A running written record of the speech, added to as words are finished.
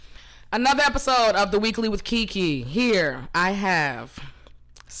Another episode of The Weekly with Kiki. Here, I have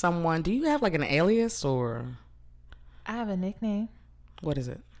someone. Do you have like an alias or? I have a nickname. What is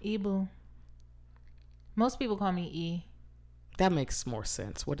it? E-Boo. Most people call me E. That makes more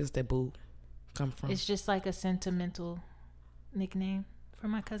sense. Where does the boo come from? It's just like a sentimental nickname for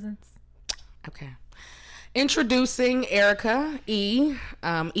my cousins. Okay. Introducing Erica E.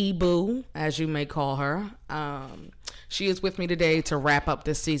 E-Boo, as you may call her. She is with me today to wrap up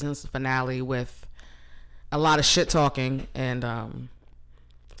this season's finale with a lot of shit talking and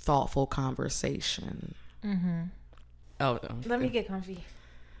thoughtful conversation. Mm-hmm. Oh, let me get comfy.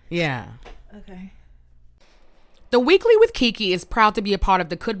 Yeah. Okay. The Weekly with Kiki is proud to be a part of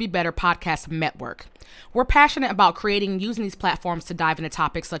the Could Be Better podcast network. We're passionate about creating and using these platforms to dive into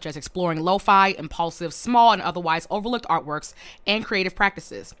topics such as exploring lo-fi, impulsive, small, and otherwise overlooked artworks and creative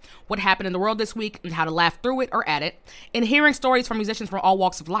practices, what happened in the world this week and how to laugh through it or at it, and hearing stories from musicians from all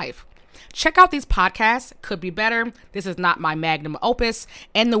walks of life. Check out these podcasts, Could Be Better, This Is Not My Magnum Opus,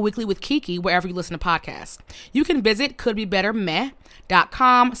 and The Weekly with Kiki wherever you listen to podcasts. You can visit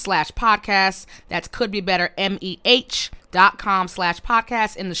couldbebettermeh.com/podcasts. That's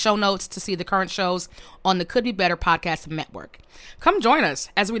couldbebettermeh.com/podcasts in the show notes to see the current shows on the Could Be Better podcast network. Come join us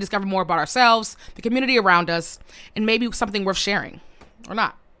as we discover more about ourselves, the community around us, and maybe something worth sharing. Or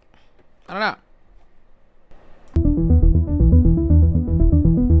not. I don't know.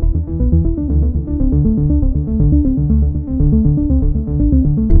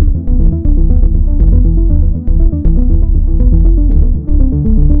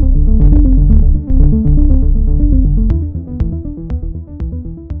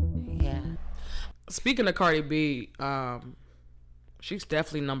 Speaking of Cardi B, she's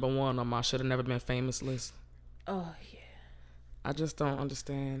definitely number one on my should have never been famous list. Oh, yeah. I just don't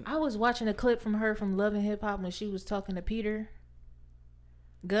understand. I was watching a clip from her from Love and Hip Hop when she was talking to Peter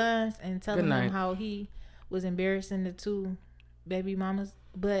Guns and telling him how he was embarrassing the two baby mamas.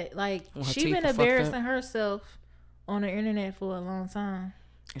 But, like, she been embarrassing herself on the internet for a long time.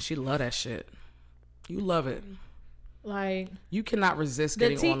 And she love that shit. You love it. Like, you cannot resist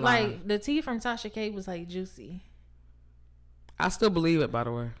getting online. Like, the tea from Tasha K was like juicy. I still believe it, by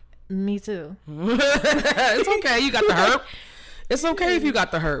the way. Me too. It's okay. You got the herp. It's okay if you got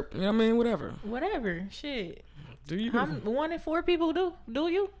the herp. You know what I mean? Whatever. Shit. Do you? I'm 1 in 4 people do. Do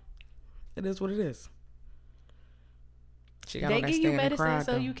you? It is what it is. She got they on that give you medicine cried,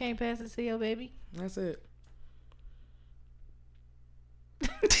 so you can't pass it to your baby. That's it.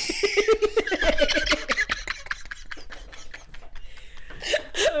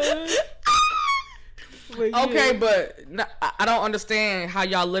 Okay, but I don't understand how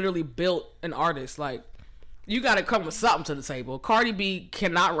y'all literally built an artist. Like, you got to come with something to the table. Cardi B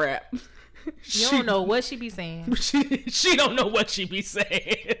cannot rap. You don't know what she be saying. She don't know what she be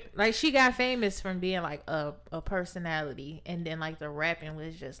saying. Like, she got famous from being like a personality, and then like the rapping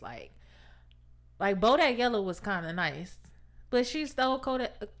was just like Bodak Yellow was kind of nice, but she stole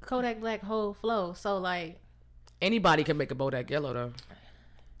Kodak Black whole flow. So like, anybody can make a Bodak Yellow though.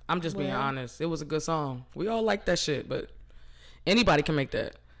 I'm just being honest. It was a good song. We all like that shit, but anybody can make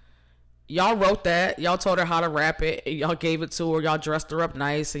that. Y'all wrote that. Y'all told her how to rap it. Y'all gave it to her. Y'all dressed her up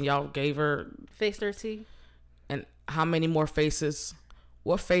nice, and y'all gave her... Fixed her tea. And how many more faces?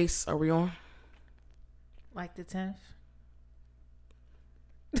 What face are we on? Like the 10th.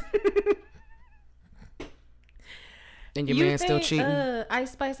 And your man still cheating?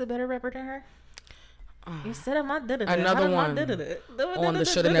 Ice Spice a better rapper than her? Instead of my another one on the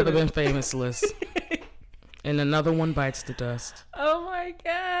should have never been famous list. And another one bites the dust. Oh my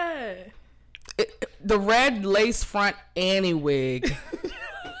god. The red lace front Annie wig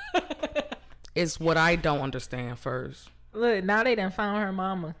is what I don't understand first. Look, now they done found her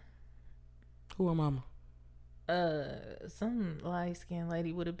mama. Who her mama? Some light skinned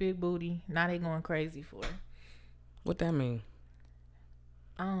lady with a big booty. Now they going crazy for her. What that mean?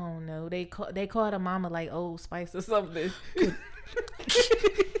 I don't know. They called her mama like Old Spice or something.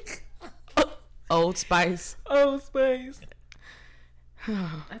 Old Spice. Old Spice.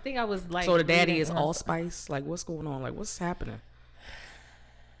 I think I was like. So the daddy is Allspice? Like, what's going on? Like, what's happening?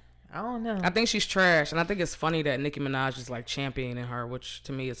 I don't know. I think she's trash, and I think it's funny that Nicki Minaj is like championing her, which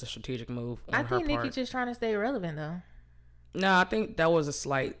to me is a strategic move on her part. I think Nicki just trying to stay relevant though. No, I think that was a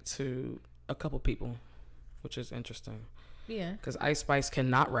slight to a couple people, which is interesting. Yeah. Because Ice Spice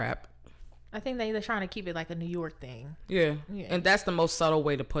cannot rap. I think they're trying to keep it like a New York thing. Yeah. And that's the most subtle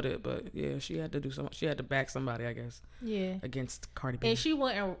way to put it. But yeah, she had to do something. She had to back somebody, I guess. Yeah. Against Cardi B. And she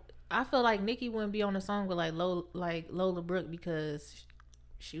wouldn't. I feel like Nicki wouldn't be on the song with like Lola Brooke because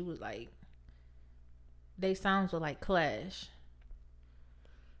she was like, they sounds would like clash.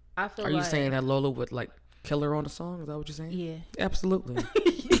 I feel Are you saying that Lola would like kill her on the song? Is that what you're saying? Yeah. Absolutely.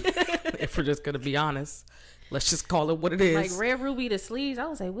 If we're just gonna be honest, let's just call it what it is. Like Red Ruby, the sleeves. I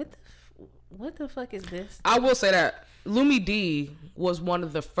was like, what the fuck is this? I will say that Lumi D was one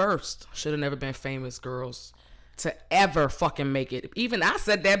of the first should have never been famous girls to ever fucking make it. Even I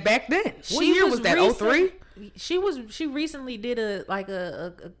said that back then. What year was that? 03? She recently did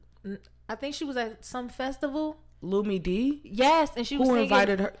I think she was at some festival. Lumi D? Yes, and she was Who singing,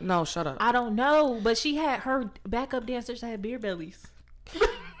 invited her? No, shut up. I don't know, but she had her backup dancers had beer bellies.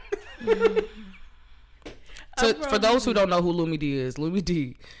 For those who don't know who Lumi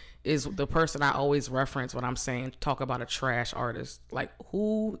D is the person I always reference when I'm saying talk about a trash artist. Like,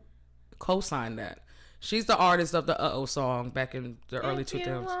 who co-signed that? She's the artist of the Uh-Oh song back in the early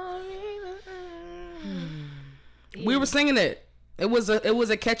 2000s. We were singing it. It was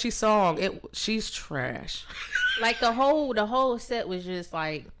a catchy song. She's trash. Like the whole set was just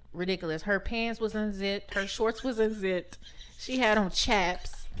like ridiculous. Her pants was unzipped. Her shorts was unzipped. She had on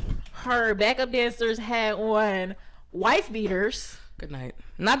chaps. Her backup dancers had on wife beaters. Good night.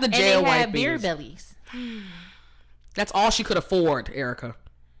 Not the jail wife had beer beaters. bellies. That's all she could afford, Erica.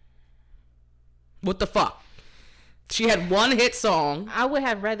 What the fuck? She had one hit song. I would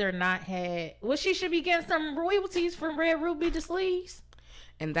have rather not had. Well, she should be getting some royalties from Red Ruby the sleeves.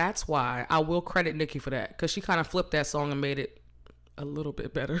 And that's why I will credit Nicki for that. Because she kind of flipped that song and made it a little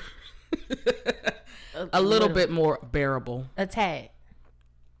bit better. a little bit more bearable. A tad.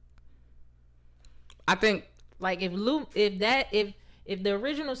 I think. Like if the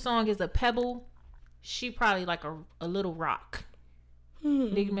original song is a pebble, she probably like a little rock.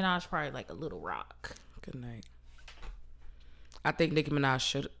 Nicki Minaj probably like a little rock. Good night. I think Nicki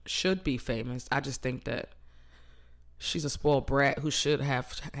Minaj should be famous. I just think that she's a spoiled brat who should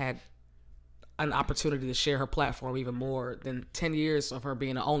have had an opportunity to share her platform even more than 10 years of her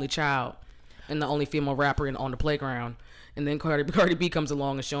being the only child and the only female rapper on the playground. And then Cardi B comes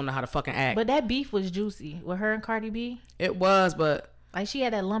along and she don't know how to fucking act. But that beef was juicy with her and Cardi B. It was, but like she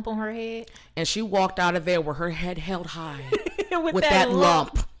had that lump on her head. And she walked out of there with her head held high with that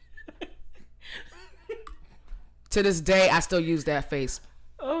lump. To this day, I still use that face.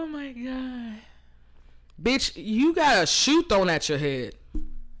 Oh my God. Bitch, you got a shoe thrown at your head.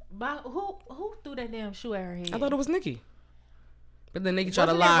 But who threw that damn shoe at her head? I thought it was Nicki. But then Nicki tried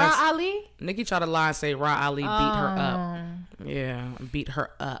to lie. lie. Ra Ali? Nicki tried to lie and say Ra Ali beat her up. Yeah, beat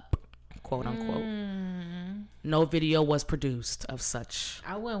her up, quote unquote. No video was produced of such.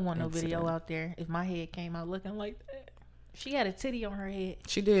 I wouldn't want no video out there if my head came out looking like that. She had a titty on her head.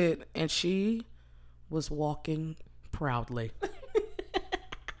 She did, and she was walking proudly.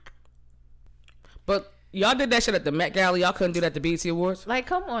 But y'all did that shit at the Met Gala. Y'all couldn't do that at the BET Awards. Like,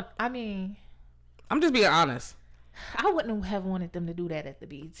 come on. I mean, I'm just being honest. I wouldn't have wanted them to do that at the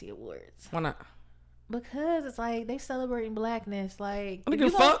BET Awards. Why not? Because it's like they celebrating blackness. Like, I don't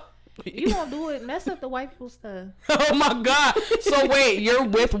give a fuck. You don't do it. Mess up the white people stuff. Oh my God. So wait, you're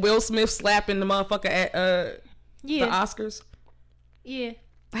with Will Smith slapping the motherfucker at the Oscars? Yeah.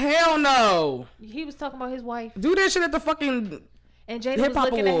 Hell no. He was talking about his wife. Do that shit at the fucking and Jada was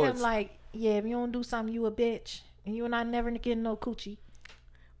looking Awards. At him like, yeah, if you don't do something, you a bitch. And you and I never getting no coochie.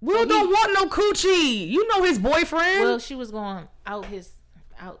 Will don't want no coochie. You know his boyfriend. Well, she was going out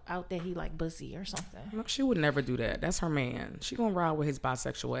that he like bussy or something. No, she would never do that. That's her man. She gonna ride with his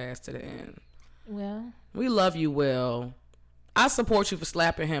bisexual ass to the end. Well, we love you, Will. I support you for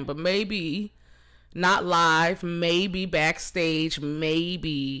slapping him, but maybe not live, maybe backstage,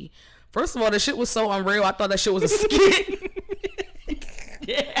 maybe. First of all, the shit was so unreal. I thought that shit was a skit.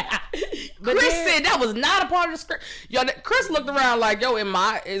 Yeah. But Chris said that was not a part of the script. Yo, Chris looked around like, yo, am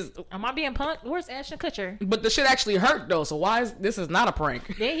I being punked? Where's Ashton Kutcher? But the shit actually hurt though, so why is this not a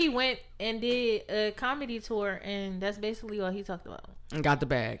prank? Then he went and did a comedy tour, and that's basically all he talked about. And got the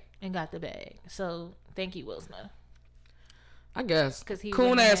bag. So thank you, Will Smith. I guess.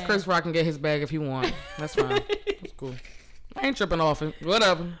 Coon ass Chris Rock can get his bag if he want. That's fine. That's cool. I ain't tripping off it.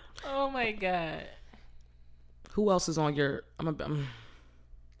 Whatever. Oh my God. Who else is on your?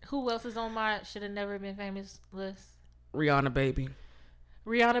 Who else is on my should have never been famous list? Rihanna baby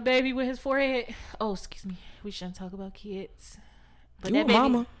with his forehead. Oh, excuse me. We shouldn't talk about kids. But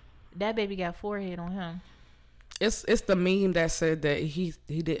that baby got forehead on him. It's the meme that said that he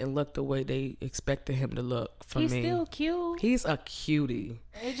didn't look the way they expected him to look. He's still cute. He's a cutie.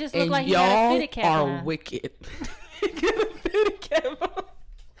 It just looked like he had a fitted cap on. Y'all are wicked.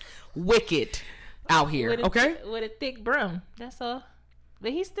 Wicked out here, okay? With a thick brim. That's all.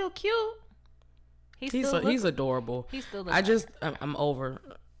 But he's still cute. He's adorable. He's still. I'm over.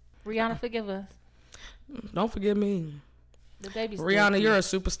 Rihanna, forgive us. Don't forgive me. The baby's Rihanna, you're a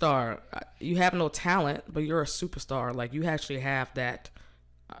superstar. You have no talent, but you're a superstar. Like, you actually have that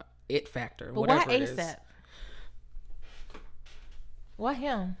it factor. But whatever why it is. ASAP? Why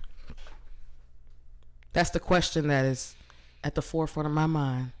him? That's the question that is at the forefront of my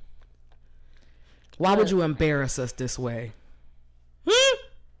mind. Why would you embarrass us this way?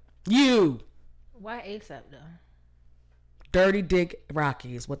 You. Why ASAP though? Dirty Dick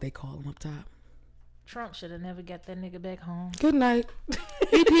Rocky is what they call him up top. Trump should have never got that nigga back home. Good night.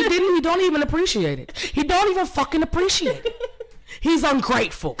 He didn't. He don't even appreciate it. He don't even fucking appreciate it. He's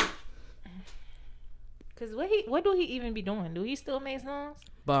ungrateful. Cause what do he even be doing? Do he still make songs?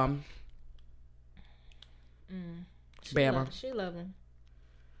 Bum. Bama. She love him.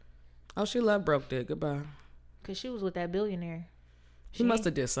 Oh, she loved broke dick. Goodbye. Cause she was with that billionaire. He must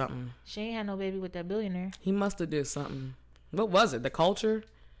have did something. She ain't had no baby with that billionaire. He must have did something. What was it? The culture?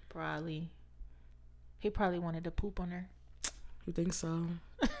 Probably. He probably wanted to poop on her. You think so?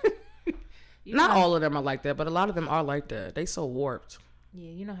 Not all of them are like that, but a lot of them are like that. They so warped.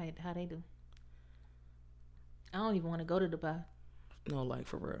 Yeah, you know how they do. I don't even want to go to Dubai. No, like,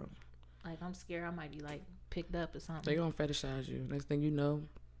 for real. Like, I'm scared I might be, like, picked up or something. They gonna fetishize you. Next thing you know,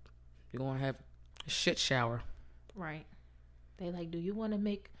 you're gonna have a shit shower. Right. They like, do you want to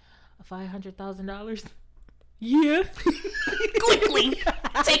make $500,000? Yeah. Quickly,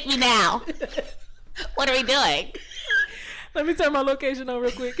 take me now. What are we doing? Let me turn my location on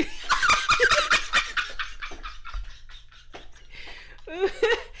real quick.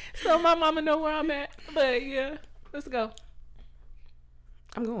 So my mama know where I'm at. But yeah, let's go.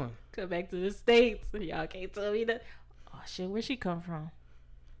 I'm going. Come back to the States. Y'all can't tell me that. Oh shit, where she come from?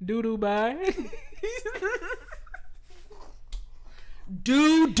 Dubai.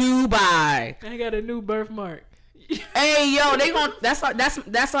 Dubai. I got a new birthmark. Hey yo, they gon'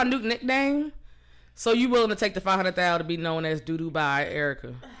 that's our new nickname. So you willing to take the 500,000 to be known as Dubai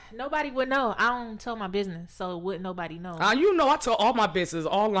Erica? Nobody would know. I don't tell my business, so wouldn't nobody know. You know I tell all my business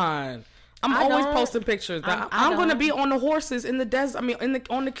online. I'm always posting pictures. I'm gonna be on the horses in the desert. I mean,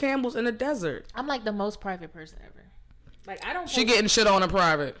 on the camels in the desert. I'm like the most private person ever. Like I don't. She getting shit on in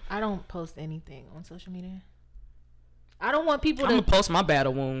private. I don't post anything on social media. I don't want people I'm gonna post my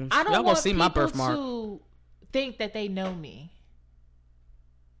battle wounds. I don't Y'all want gonna see people my birthmark. to think that they know me.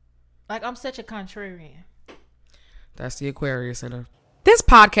 Like I'm such a contrarian. That's the Aquarius in her. This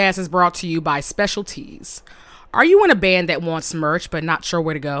podcast is brought to you by Special Tees. Are you in a band that wants merch but not sure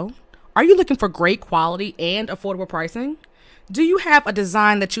where to go? Are you looking for great quality and affordable pricing? Do you have a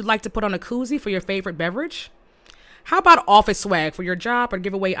design that you'd like to put on a koozie for your favorite beverage? How about office swag for your job or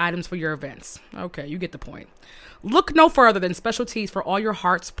giveaway items for your events? Okay, you get the point. Look no further than Special Tees for all your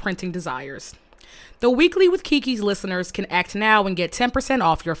heart's printing desires. The Weekly with Kiki's listeners can act now and get 10%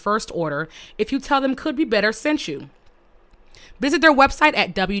 off your first order if you tell them Could Be Better sent you. Visit their website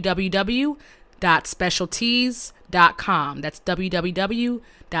at www.specialtees.com. That's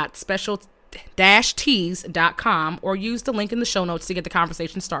www.special-tees.com, or use the link in the show notes to get the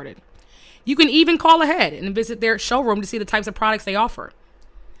conversation started. You can even call ahead and visit their showroom to see the types of products they offer.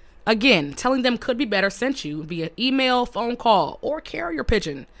 Again, telling them Could Be Better sent you via email, phone call, or carrier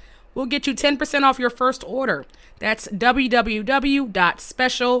pigeon. We'll get you 10% off your first order. That's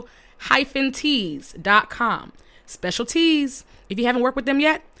www.special-tees.com. Special Tees. If you haven't worked with them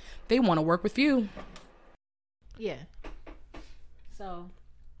yet, they want to work with you. Yeah. So,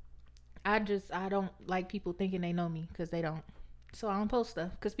 I don't like people thinking they know me because they don't. So I don't post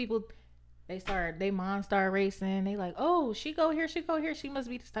stuff because people, they mind start racing. They like, oh, she go here. She must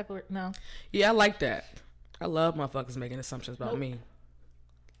be this type of, no. Yeah, I like that. I love motherfuckers making assumptions about me.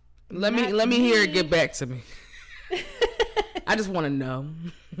 Let me hear it get back to me. I just want to know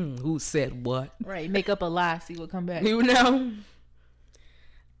who said what. Right, make up a lie, see what come back. You know?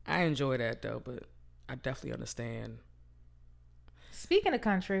 I enjoy that though, but I definitely understand. Speaking of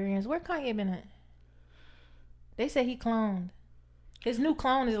contrarians, where Kanye been at? They say he cloned. His new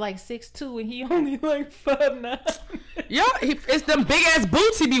clone is like 6'2" and he only like 5'9". Yeah, it's them big ass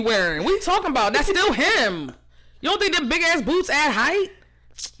boots he be wearing. What you talking about? That's still him. You don't think them big ass boots add height?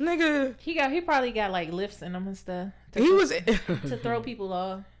 Nigga. He probably got like lifts in them and stuff. To throw people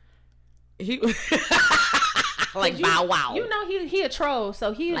off. He like Bow Wow. You know he a troll,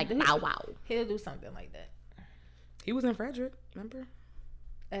 so Bow Wow. He'll do something like that. He was in Frederick, remember?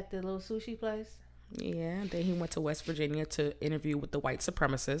 At the little sushi place. Yeah, then he went to West Virginia to interview with the white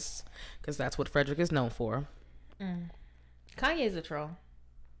supremacists, because that's what Frederick is known for. Kanye's a troll.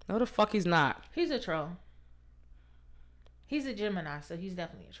 No, the fuck he's not. He's a troll. He's a Gemini, so he's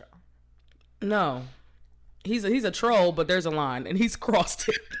definitely a troll. No. He's a troll, but there's a line, and he's crossed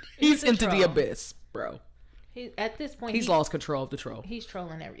it. He's into the abyss, bro. At this point, he's lost control of the troll. He's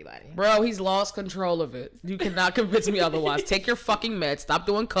trolling everybody. Bro, he's lost control of it. You cannot convince me otherwise. Take your fucking meds. Stop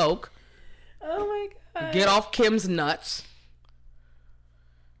doing coke. Oh my God. Get off Kim's nuts.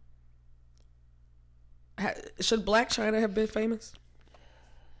 Should Black China have been famous?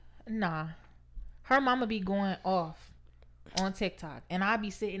 Nah. Her mama be going off on TikTok, and I be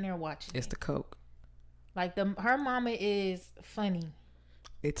sitting there watching. It's the coke. Like, her mama is funny.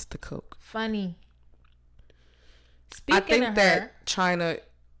 It's the coke. Funny. I think that China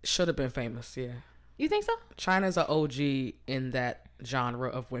should have been famous, yeah. You think so? China's an OG in that genre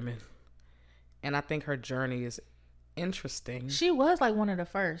of women. And I think her journey is interesting. She was like one of the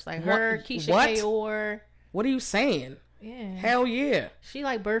first. Like her, Keisha Kayor. What are you saying? Yeah. Hell yeah. She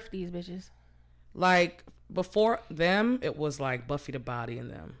like birthed these bitches. Like before them, it was like Buffy the Body and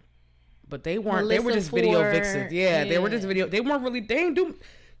them. But they weren't. Melissa they were just Ford, video vixens. Yeah, they were just video. They weren't really. They didn't do.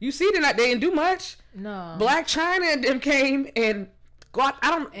 You see, they didn't do much. No. Black China and them came and got.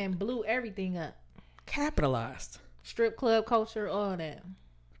 And blew everything up. Capitalized. Strip club culture, all that.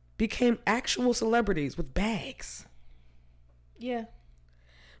 Became actual celebrities with bags. Yeah.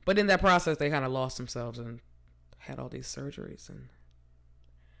 But in that process, they kind of lost themselves and had all these surgeries, and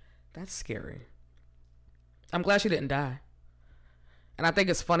that's scary. I'm glad she didn't die. And I think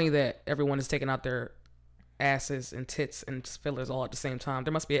it's funny that everyone is taking out their asses and tits and fillers all at the same time.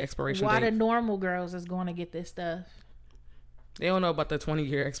 There must be an expiration date. Why the normal girls is going to get this stuff? They don't know about the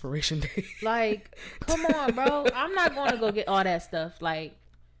 20-year expiration date. Like, come on, bro. I'm not going to go get all that stuff. Like,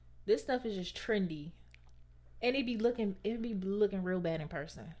 this stuff is just trendy. And it be looking real bad in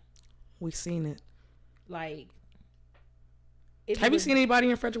person. We seen it. Like, have you seen anybody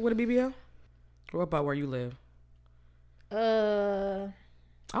in Frederick with a BBL? What about where you live? I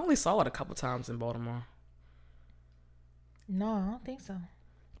only saw it a couple times in Baltimore. No, I don't think so.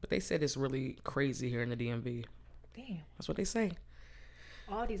 But they said it's really crazy here in the DMV. Damn. That's what they say.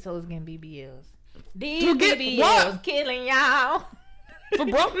 All these hoes getting BBLs. These BBLs killing y'all. For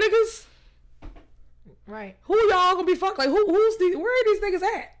broke niggas? Right. Who y'all gonna be fucked? Like, where are these niggas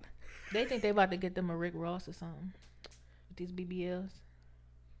at? They think they about to get them a Rick Ross or something. With these BBLs.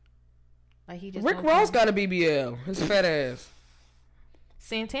 Like, he just Rick Ross got a BBL. His fat ass.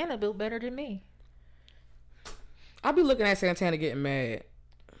 Santana built better than me. I'll be looking at Santana getting mad.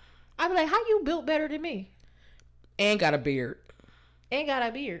 I'll be like, how you built better than me? And got a beard. And got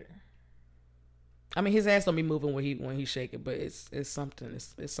a beard. I mean, his ass don't be moving when he shake it, but it's something.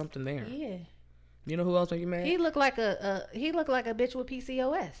 It's something there. Yeah. You know who else make you mad? He looked like a bitch with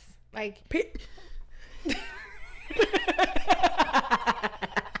PCOS. Like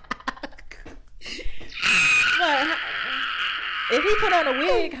if he put on a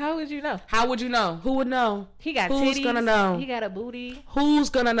wig, how would you know? How would you know? Who would know? He got Who's titties. Gonna know? He got a booty. Who's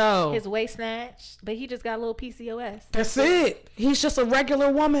gonna know? His waist snatched, but he just got a little PCOS. That's it. He's just a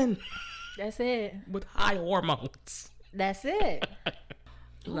regular woman. That's it. With high hormones. That's it.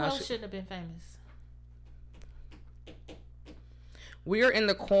 Who else shouldn't have been famous? We are in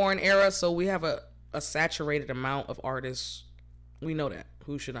the corn era, so we have a saturated amount of artists. We know that.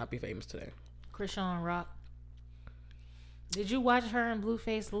 Who should not be famous today? Krishan Rock. Did you watch her and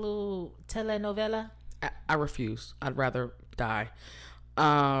Blueface little telenovela? I refuse. I'd rather die.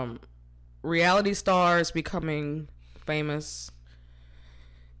 Reality stars becoming famous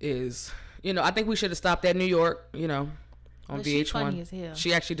is, I think we should have stopped at New York, on VH1. She's funny as hell.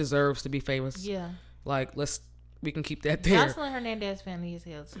 She actually deserves to be famous. Yeah. Like, we can keep that there. Jocelyn Hernandez funny as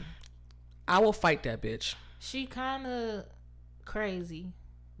hell too. I will fight that bitch. She kind of crazy,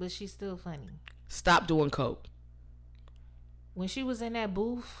 but she's still funny. Stop doing coke. When she was in that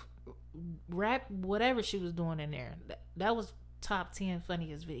booth, rap, whatever she was doing in there, that was top 10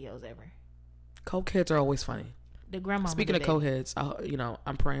 funniest videos ever. Cokeheads are always funny. The grandma. Speaking of cokeheads,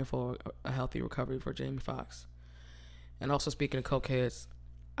 I'm praying for a healthy recovery for Jamie Foxx. And also speaking of cokeheads,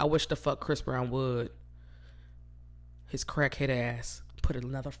 I wish the fuck Chris Brown would, his crackhead ass, put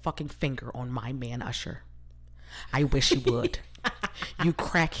another fucking finger on my man Usher. I wish he would. You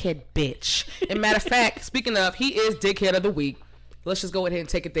crackhead bitch. And matter of fact, speaking of, he is dickhead of the week. Let's just go ahead and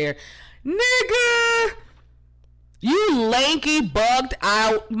take it there. Nigga! You lanky, bugged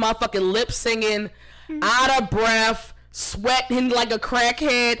out, motherfucking lip singing, out of breath, sweating like a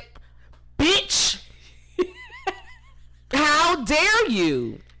crackhead. Bitch! How dare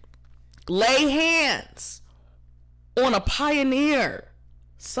you lay hands on a pioneer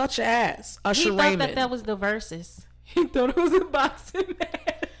such as Usher Raymond? He thought that was the verses. He thought it was a boxing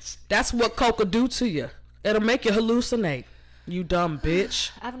match. That's what coke will do to you. It'll make you hallucinate. You dumb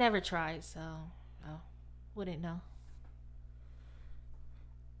bitch. I've never tried, so wouldn't know.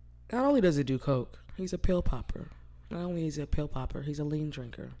 Not only does it do coke, He's a pill popper. Not only is he a pill popper, he's a lean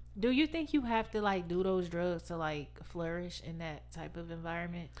drinker. Do you think you have to like do those drugs to like flourish in that type of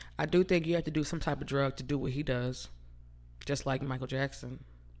environment? I do think you have to do some type of drug to do what he does. Just like Michael Jackson.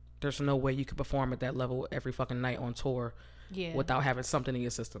 There's no way you could perform at that level every fucking night on tour without having something in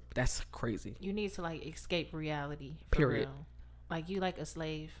your system. That's crazy. You need to like escape reality. Period. Real. Like you like a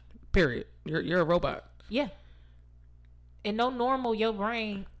slave. Period. You're a robot. Yeah. And a normal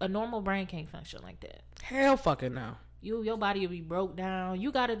brain can't function like that. Hell fucking no. Your body will be broke down.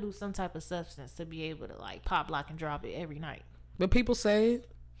 You got to do some type of substance to be able to like pop, lock, and drop it every night. But people say,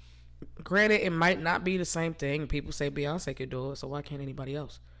 granted, it might not be the same thing. People say Beyonce could do it, so why can't anybody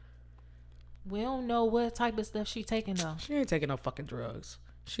else? We don't know what type of stuff she taking though. She ain't taking no fucking drugs.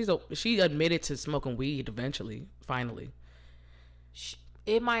 She admitted to smoking weed eventually, finally.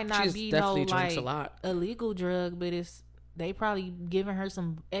 It might not be no like a lot. illegal drug, but they probably giving her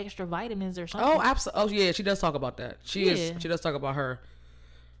some extra vitamins or something. Oh, absolutely. Oh, yeah, she does talk about that. She does talk about her,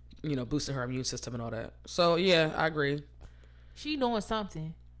 boosting her immune system and all that. So, yeah, I agree. She doing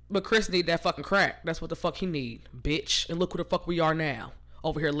something. But Chris need that fucking crack. That's what the fuck he need, bitch. And look who the fuck we are now.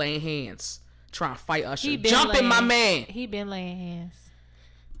 Over here laying hands. Trying to fight Usher. Jumping my man. He been laying hands.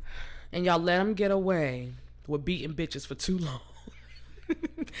 And y'all let him get away with beating bitches for too long.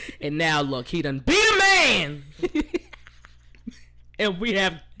 And now, look, he done beat a man. And we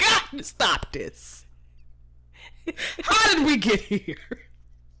have got to stop this. How did we get here?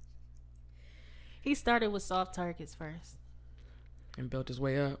 He started with soft targets first. And built his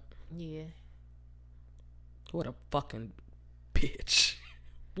way up. Yeah. What a fucking bitch.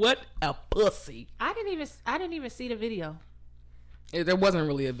 What a pussy. I didn't even see the video. There wasn't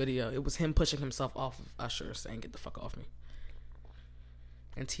really a video. It was him pushing himself off of Usher saying, "Get the fuck off me."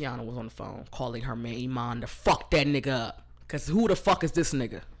 And Tiana was on the phone calling her man Iman to fuck that nigga up. Cause who the fuck is this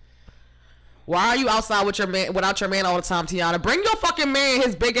nigga? Why are you outside with your man without your man all the time, Tiana? Bring your fucking man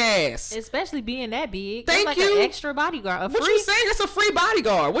his big ass. Especially being that big. Thank That's you. like an extra bodyguard. What you saying? It's a free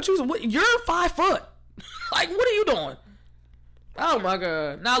bodyguard. You're 5 foot. Like, what are you doing? Oh my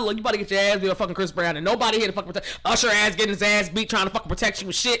god. Now look, you about to get your ass beat by fucking Chris Brown and nobody here to fucking protect. Usher ass getting his ass beat trying to fucking protect you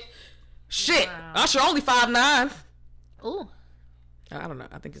with shit. Shit. Wow. Usher only 5'9". Ooh. I don't know.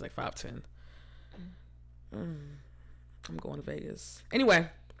 I think he's like 5'10". I'm going to Vegas. Anyway.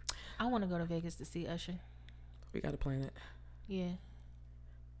 I want to go to Vegas to see Usher. We got to plan it. Yeah.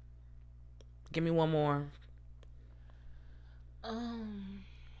 Give me one more.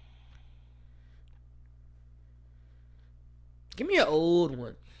 Give me an old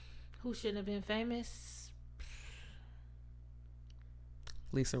one. Who shouldn't have been famous?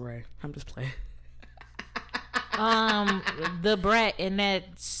 Lisa Ray. I'm just playing. The brat in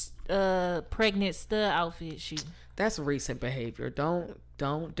that pregnant stud outfit. That's recent behavior.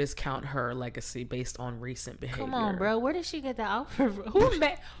 Don't discount her legacy based on recent behavior. Come on, bro. Where did she get the outfit from? Who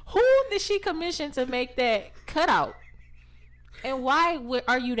did she commission to make that cutout? And why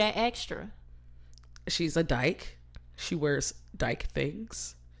are you that extra? She's a dyke. She wears dyke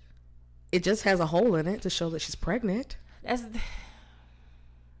things. It just has a hole in it to show that she's pregnant. That's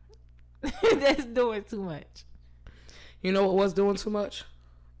doing too much. You know what was doing too much?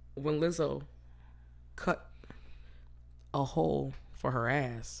 When Lizzo cut a hole for her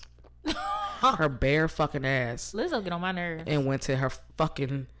ass. Her bare fucking ass. Lizzo get on my nerves. And went to her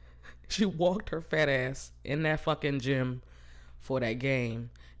fucking... She walked her fat ass in that fucking gym for that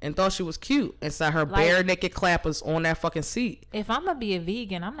game. And thought she was cute. And saw her bare naked clappers on that fucking seat. If I'm going to be a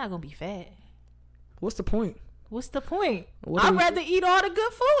vegan, I'm not going to be fat. What's the point? I'd rather eat all the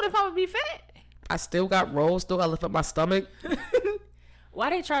good food if I'm going to be fat. I still got rolls. Still got to lift up my stomach. Why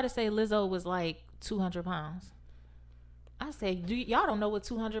they try to say Lizzo was like 200 pounds? I say, y'all don't know what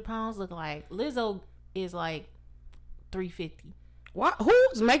 200 pounds look like. Lizzo is like 350. What?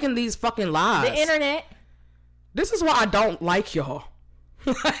 Who's making these fucking lies? The internet. This is why I don't like y'all.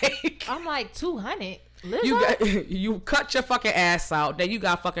 I'm like 200. Lizzo? You cut your fucking ass out, then you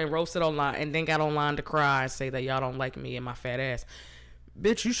got fucking roasted online, and then got online to cry and say that y'all don't like me and my fat ass.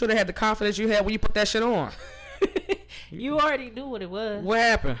 Bitch, you should have had the confidence you had when you put that shit on. You already knew what it was. What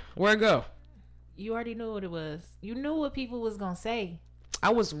happened? Where'd it go? You already knew what it was. You knew what people was gonna say. I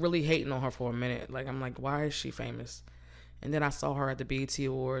was really hating on her for a minute. Like, I'm like, why is she famous? And then I saw her at the BET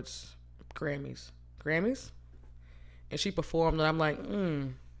Awards, Grammys, and she performed, and I'm like,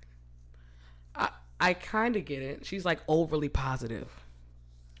 I kind of get it. She's like overly positive,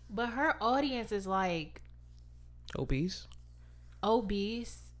 but her audience is like obese,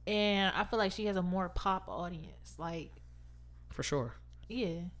 and I feel like she has a more pop audience, like for sure.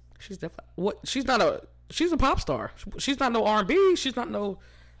 Yeah, she's definitely she's a pop star. She's not no R&B. She's not no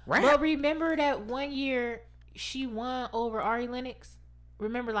rap. But remember that one year she won over Ari Lennox?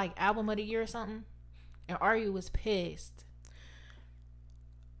 Remember, like, album of the year or something? And Ari was pissed.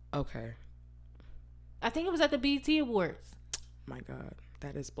 Okay. I think it was at the BET Awards. My God,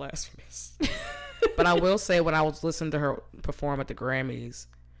 that is blasphemous. But I will say, when I was listening to her perform at the Grammys,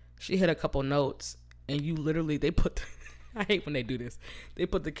 she hit a couple notes, and you literally, I hate when they do this. They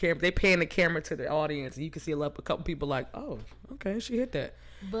put the camera, they pan the camera to the audience, and you can see a couple people like, oh, okay, she hit that.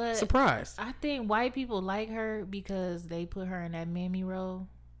 But surprised. I think white people like her because they put her in that Mammy role,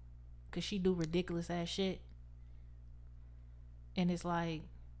 because she do ridiculous ass shit. And it's like,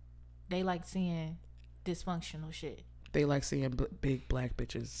 they like seeing dysfunctional shit. They like seeing big black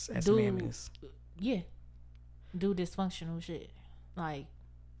bitches as mammies. Yeah. Do dysfunctional shit. Like,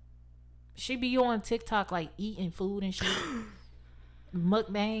 she be on TikTok, like, eating food and shit.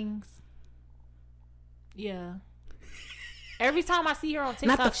 Mukbangs. Yeah. Every time I see her on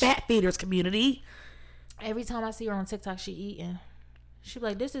TikTok. Not the fat feeders community. Every time I see her on TikTok, she eating. She be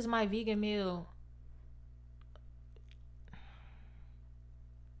like, this is my vegan meal.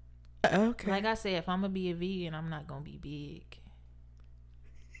 Okay. Like I said, if I'm going to be a vegan, I'm not going to be big.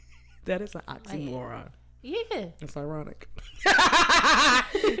 That is an oxymoron. Like, yeah. It's ironic.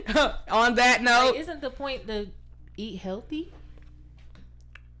 On that note. Like, isn't the point to eat healthy?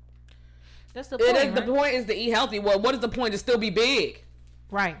 That's the point. The point is to eat healthy. Well, what is the point to still be big?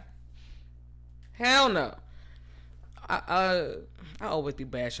 Right. Hell no. I always be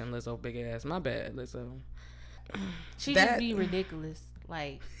bashing Lizzo big ass. My bad, Lizzo. She just be ridiculous.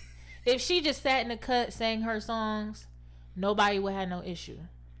 Like, if she just sat in the cut, sang her songs, nobody would have no issue.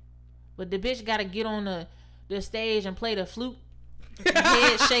 But the bitch got to get on the stage and play the flute,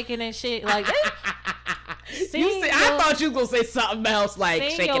 head shaking and shit. Like, I thought you was gonna say something else, like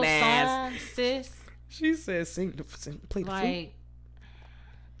sing shaking your ass. Song, sis. She said, play the like, flute.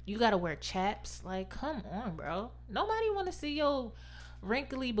 You gotta wear chaps. Like, come on, bro. Nobody want to see your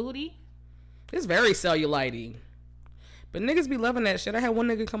wrinkly booty. It's very cellulite-y. But niggas be loving that shit. I had one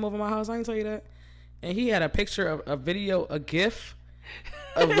nigga come over my house, I can tell you that. And he had a picture of a video, a GIF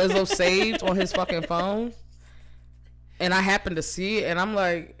of Lizzo saved on his fucking phone. And I happened to see it, and I'm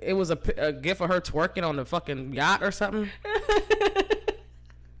like, it was a GIF of her twerking on the fucking yacht or something.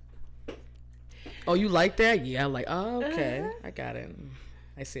 Oh, you like that? Yeah, I'm like, oh, okay. I got it.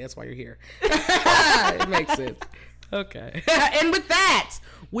 I see, that's why you're here. It makes sense. Okay. And with that,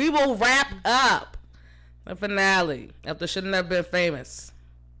 we will wrap up the finale of the Shouldn't Have Been Famous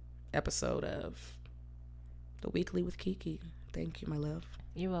episode of The Weekly with Kiki. Thank you, my love.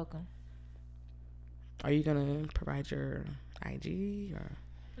 You're welcome. Are you gonna provide your IG or?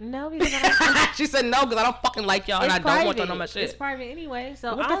 No, because she said no because I don't fucking like y'all and I don't want y'all to know my shit. It's private anyway.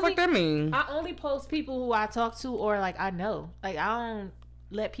 So what the fuck that mean? I only post people who I talk to or like I know. Like I don't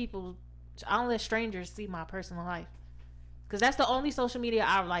let strangers see my personal life. Cause that's the only social media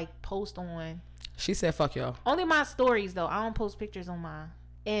I like post on. She said fuck y'all. Only my stories though. I don't post pictures on mine.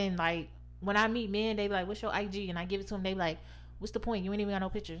 And like when I meet men, they be like, "What's your IG?" And I give it to them. They be like, "What's the point? You ain't even got no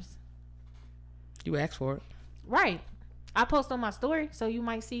pictures." You asked for it. Right. I post on my story, so you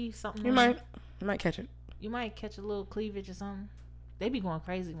might see something. You might catch it. You might catch a little cleavage or something. They be going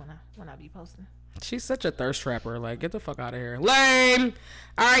crazy when I be posting. She's such a thirst trapper. Like, get the fuck out of here. Lame.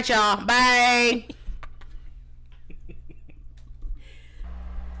 All right, y'all. Bye.